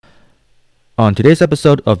On today's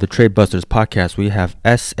episode of the Trade Busters podcast, we have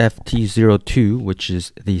SFT02, which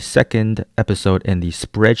is the second episode in the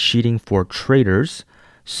Spreadsheeting for Traders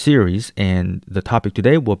series, and the topic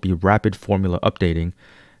today will be rapid formula updating.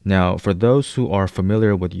 Now, for those who are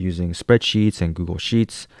familiar with using spreadsheets and Google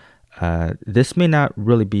Sheets, this may not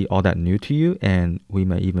really be all that new to you, and we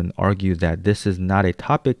may even argue that this is not a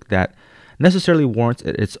topic that necessarily warrants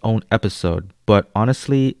its own episode, but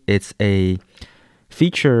honestly, it's a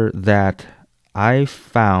feature that I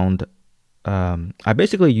found I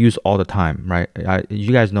basically use all the time, right?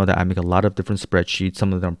 You guys know that I make a lot of different spreadsheets.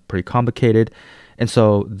 Some of them are pretty complicated. And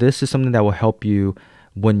so this is something that will help you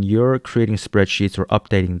when you're creating spreadsheets or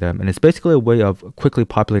updating them. And it's basically a way of quickly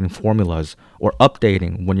populating formulas or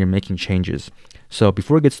updating when you're making changes. So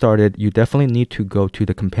before we get started, you definitely need to go to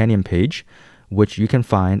the companion page, which you can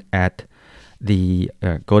find at the,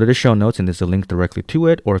 go to the show notes and there's a link directly to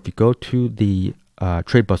it. Or if you go to the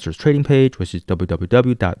TradeBusters trading page, which is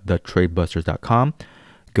www.thetradebusters.com.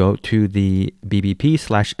 Go to the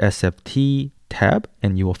BBP/SFT tab,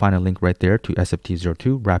 and you will find a link right there to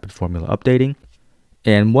SFT02, Rapid Formula Updating.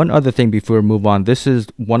 And one other thing before we move on, this is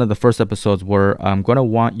one of the first episodes where I'm going to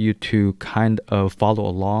want you to kind of follow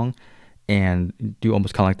along and do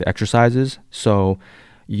almost kind of like the exercises. So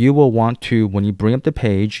you will want to, when you bring up the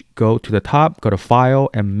page, go to the top, go to File,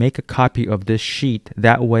 and make a copy of this sheet.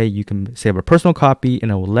 That way you can save a personal copy,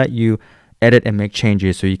 and it will let you edit and make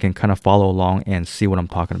changes so you can kind of follow along and see what I'm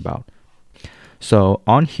talking about. So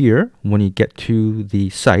on here, when you get to the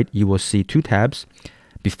site, you will see two tabs,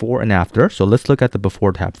 before and after. So let's look at the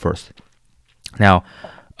before tab first. Now,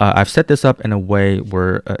 I've set this up in a way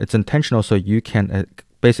where it's intentional so you can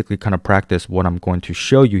basically kind of practice what I'm going to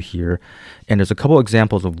show you here. And there's a couple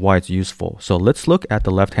examples of why it's useful. So let's look at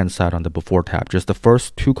the left-hand side on the before tab, just the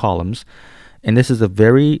first two columns. And this is a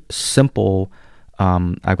very simple,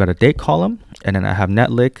 I've got a date column, and then I have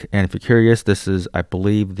net lick. And if you're curious, this is, I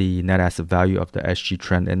believe, the net asset value of the SG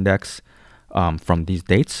trend index from these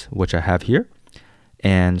dates, which I have here.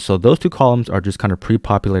 And so those two columns are just kind of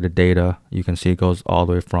pre-populated data. You can see it goes all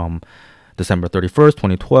the way from December 31st,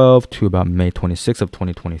 2012 to about May 26th of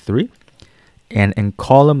 2023. And in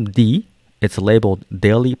column D, it's labeled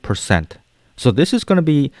daily percent. So this is going to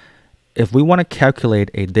be, if we want to calculate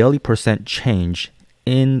a daily percent change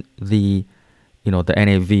in the, the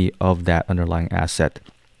NAV of that underlying asset.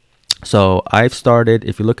 So I've started,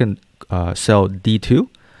 if you look in cell D2,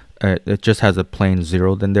 it just has a plain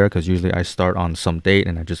zero in there because usually I start on some date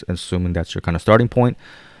and I just assuming that's your kind of starting point.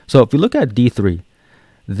 So if you look at D3,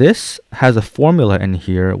 this has a formula in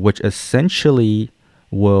here which essentially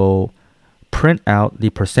will print out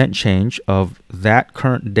the percent change of that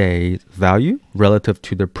current day's value relative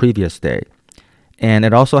to the previous day. And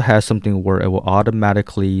it also has something where it will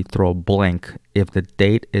automatically throw a blank if the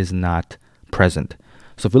date is not present.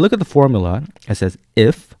 So if we look at the formula, it says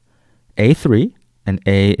if A3, and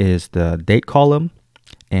A is the date column,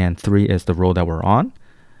 and 3 is the row that we're on.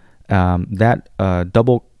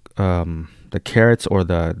 Double the carets or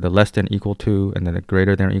the less than equal to, and then the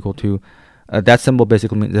greater than or equal to, that symbol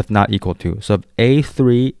basically means if not equal to. So if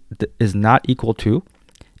A3 is not equal to,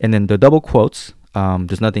 and then the double quotes,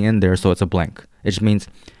 there's nothing in there, so it's a blank. It just means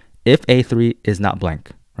if A3 is not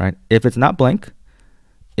blank, right? If it's not blank,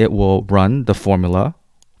 it will run the formula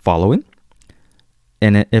following.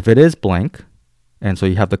 And if it is blank, and so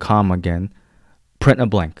you have the comma again, print a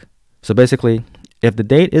blank. So basically, if the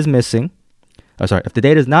date is missing, if the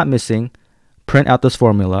date is not missing, print out this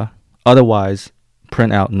formula. Otherwise,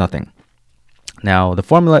 print out nothing. Now, the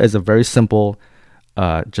formula is a very simple,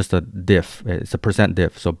 just a diff. It's a percent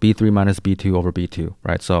diff. So B3 minus B2 over B2,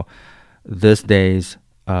 right? So this day's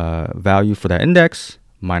value for that index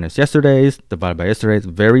minus yesterday's divided by yesterday's,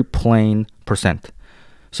 very plain percent.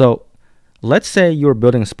 So let's say you're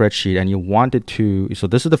building a spreadsheet and you wanted to, so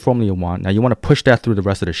this is the formula you want. Now you want to push that through the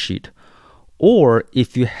rest of the sheet. Or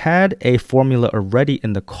if you had a formula already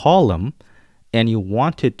in the column and you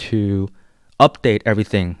wanted to update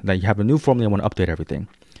everything, that you have a new formula, you want to update everything.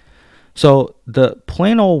 So the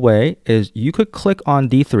plain old way is you could click on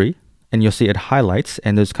D3 and you'll see it highlights,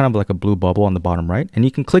 and there's kind of like a blue bubble on the bottom right. And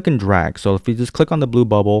you can click and drag. So if you just click on the blue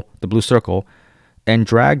bubble, the blue circle, and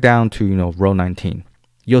drag down to, row 19.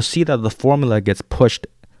 You'll see that the formula gets pushed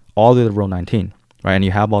all the way to row 19, right? And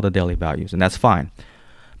you have all the daily values, and that's fine.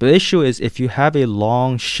 But the issue is if you have a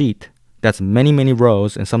long sheet that's many, many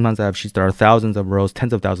rows, and sometimes I have sheets that are thousands of rows,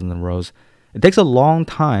 tens of thousands of rows, it takes a long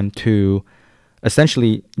time to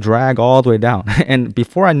essentially drag all the way down. And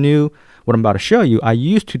before I knew what I'm about to show you, I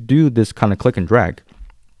used to do this kind of click and drag.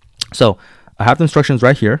 So I have the instructions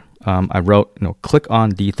right here. I wrote, click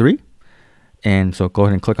on D3. And so go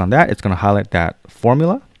ahead and click on that. It's going to highlight that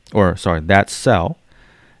formula, or sorry, that cell.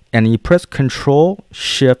 And you press Control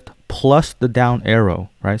Shift plus the down arrow,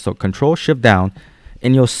 right? So Control Shift down,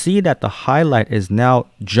 and you'll see that the highlight is now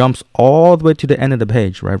jumps all the way to the end of the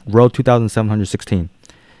page, right? Row 2716.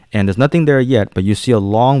 And there's nothing there yet, but you see a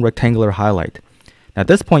long rectangular highlight. Now at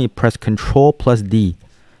this point, you press Control plus D.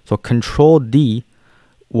 So Control D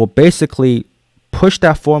will basically push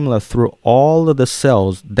that formula through all of the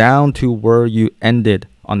cells down to where you ended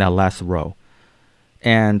on that last row.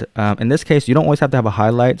 And in this case, you don't always have to have a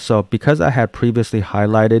highlight. So because I had previously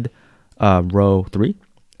highlighted row 3,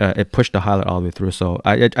 it pushed the highlight all the way through. So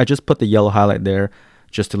I just put the yellow highlight there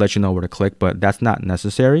just to let you know where to click, but that's not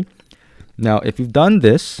necessary. Now, if you've done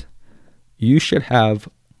this, you should have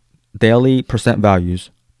daily percent values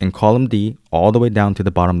in column D all the way down to the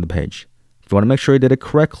bottom of the page. If you want to make sure you did it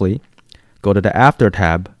correctly, go to the After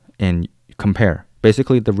tab and compare.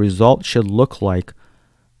 Basically, the result should look like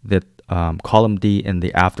the column D in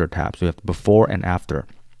the After tab. So you have the before and after.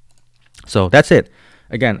 So that's it.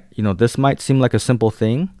 Again, this might seem like a simple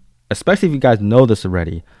thing, especially if you guys know this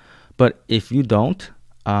already. But if you don't,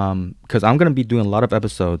 because I'm going to be doing a lot of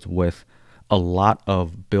episodes with a lot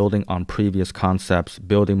of building on previous concepts,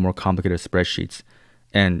 building more complicated spreadsheets.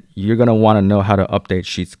 And you're going to want to know how to update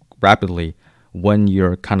sheets rapidly when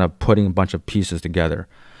you're kind of putting a bunch of pieces together.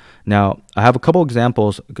 Now, I have a couple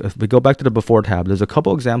examples. If we go back to the Before tab, there's a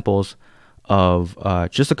couple examples of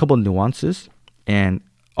just a couple nuances, and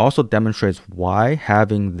also demonstrates why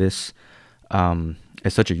having this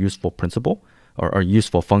is such a useful principle or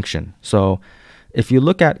useful function. So if you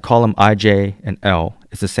look at column I, J, and L,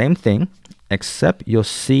 it's the same thing, except you'll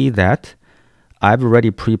see that I've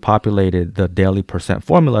already pre-populated the daily percent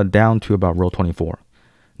formula down to about row 24.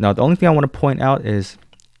 Now, the only thing I want to point out is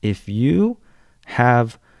if you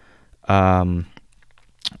have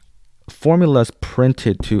formulas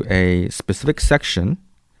printed to a specific section,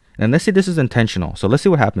 and let's say this is intentional. So let's see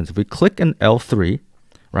what happens. If we click in L3,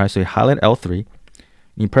 right? So you highlight L3, and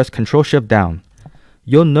you press Control Shift down,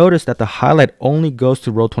 you'll notice that the highlight only goes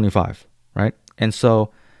to row 25, right? And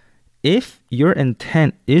so if your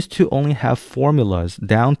intent is to only have formulas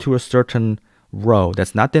down to a certain row,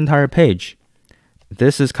 that's not the entire page,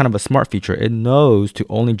 this is kind of a smart feature. It knows to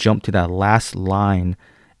only jump to that last line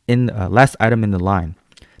last item in the line.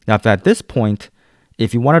 Now, if at this point,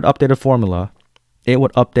 if you wanted to update a formula, it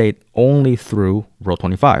would update only through row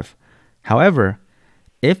 25. However,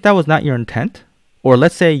 if that was not your intent, or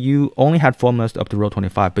let's say you only had formulas up to row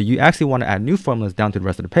 25, but you actually want to add new formulas down to the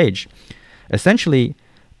rest of the page, essentially,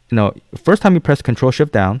 first time you press Control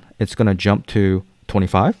Shift down, it's going to jump to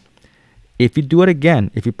 25. If you do it again,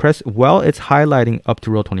 if you press, it's highlighting up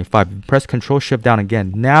to row 25, you press Control Shift down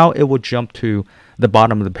again, now it will jump to the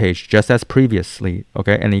bottom of the page just as previously,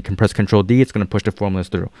 okay? And you can press Control D, it's going to push the formulas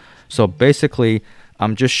through. So basically,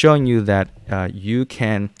 I'm just showing you that you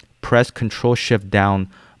can press Control Shift down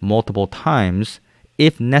multiple times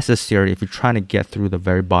if necessary, if you're trying to get through the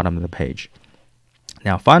very bottom of the page.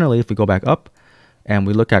 Now, finally, if we go back up and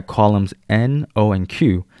we look at columns N, O, and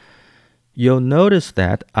Q, you'll notice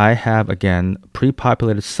that I have, again,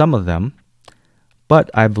 pre-populated some of them, but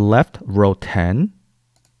I've left row 10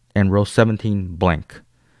 and row 17 blank.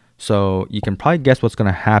 So you can probably guess what's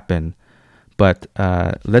going to happen, but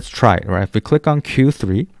let's try it, right? If we click on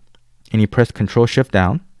Q3 and you press Control Shift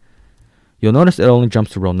down, you'll notice it only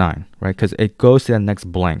jumps to row 9, right? Because it goes to the next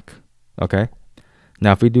blank, okay?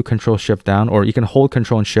 Now, if we do Control Shift down, or you can hold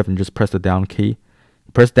Control and Shift and just press the down key,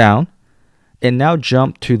 press down, and now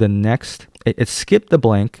jump to the next, it skipped the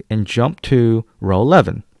blank and jumped to row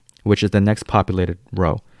 11, which is the next populated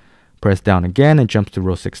row. Press down again and jumps to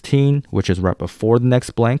row 16, which is right before the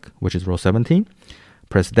next blank, which is row 17.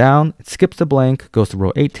 Press down, it skips the blank, goes to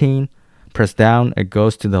row 18. Press down, it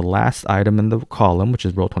goes to the last item in the column, which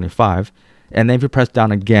is row 25. And then if you press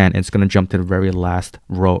down again, it's going to jump to the very last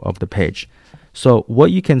row of the page. So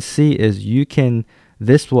what you can see is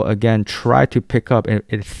this will again try to pick up,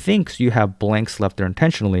 it thinks you have blanks left there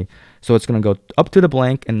intentionally. So it's going to go up to the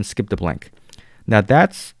blank and skip the blank. Now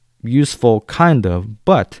that's useful kind of,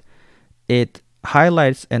 but it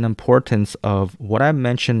highlights an importance of what I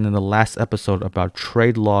mentioned in the last episode about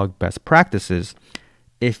trade log best practices.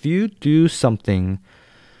 If you do something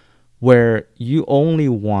where you only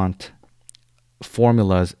want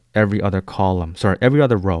formulas every other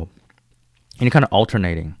row, and you're kind of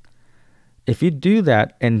alternating, if you do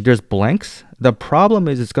that and there's blanks, the problem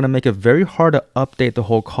is it's going to make it very hard to update the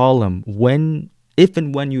whole column if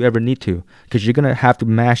and when you ever need to, because you're going to have to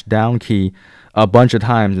mash down key a bunch of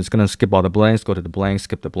times. It's going to skip all the blanks, go to the blank,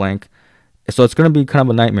 skip the blank. So it's going to be kind of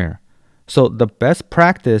a nightmare. So the best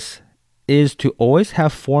practice is to always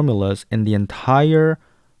have formulas in the entire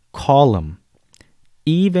column,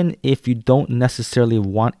 even if you don't necessarily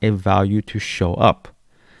want a value to show up.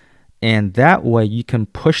 And that way you can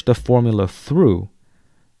push the formula through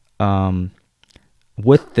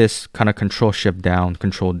with this kind of Control Shift down,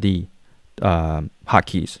 Control D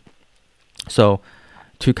hotkeys. So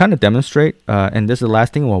to kind of demonstrate, and this is the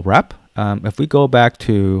last thing we'll wrap. If we go back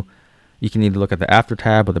to, you can either look at the After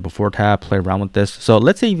tab or the Before tab, play around with this. So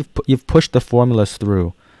let's say you've pushed the formulas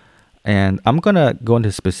through, and I'm gonna go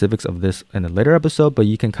into specifics of this in a later episode, but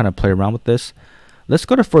you can kind of play around with this. Let's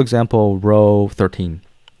go to, for example, row 13.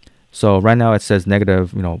 So right now it says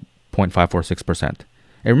negative, 0.546%.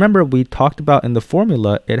 And remember, we talked about in the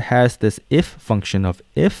formula, it has this if function of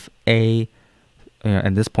if a,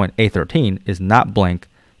 at this point, A13 is not blank,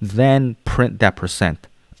 then print that percent.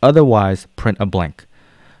 Otherwise, print a blank.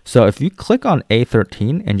 So if you click on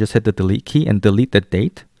A13 and just hit the delete key and delete the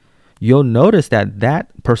date, you'll notice that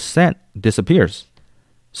that percent disappears.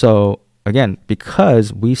 So again,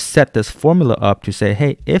 because we set this formula up to say,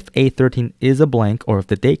 hey, if A13 is a blank, or if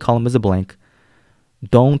the date column is a blank,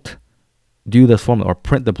 don't do this formula or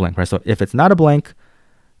print the blank, right? So if it's not a blank,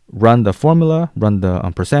 run the formula, run the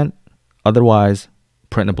percent, otherwise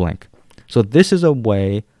print a blank. So this is a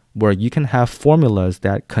way where you can have formulas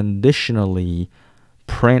that conditionally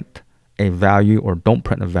print a value or don't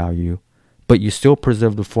print a value, but you still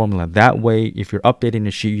preserve the formula. That way, if you're updating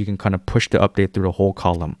the sheet, you can kind of push the update through the whole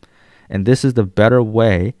column. And this is the better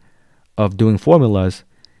way of doing formulas,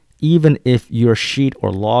 even if your sheet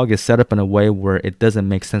or log is set up in a way where it doesn't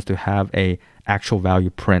make sense to have a actual value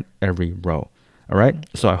print every row. All right.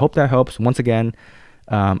 So I hope that helps. Once again,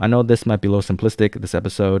 I know this might be a little simplistic, this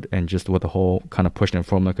episode, and just with the whole kind of pushing in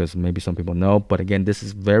formula, because maybe some people know. But again, this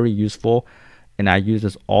is very useful, and I use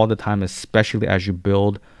this all the time, especially as you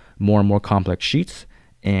build more and more complex sheets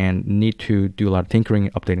and need to do a lot of tinkering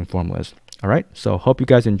and updating formulas. All right. So hope you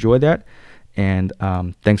guys enjoy that. And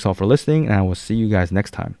thanks all for listening, and I will see you guys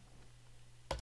next time.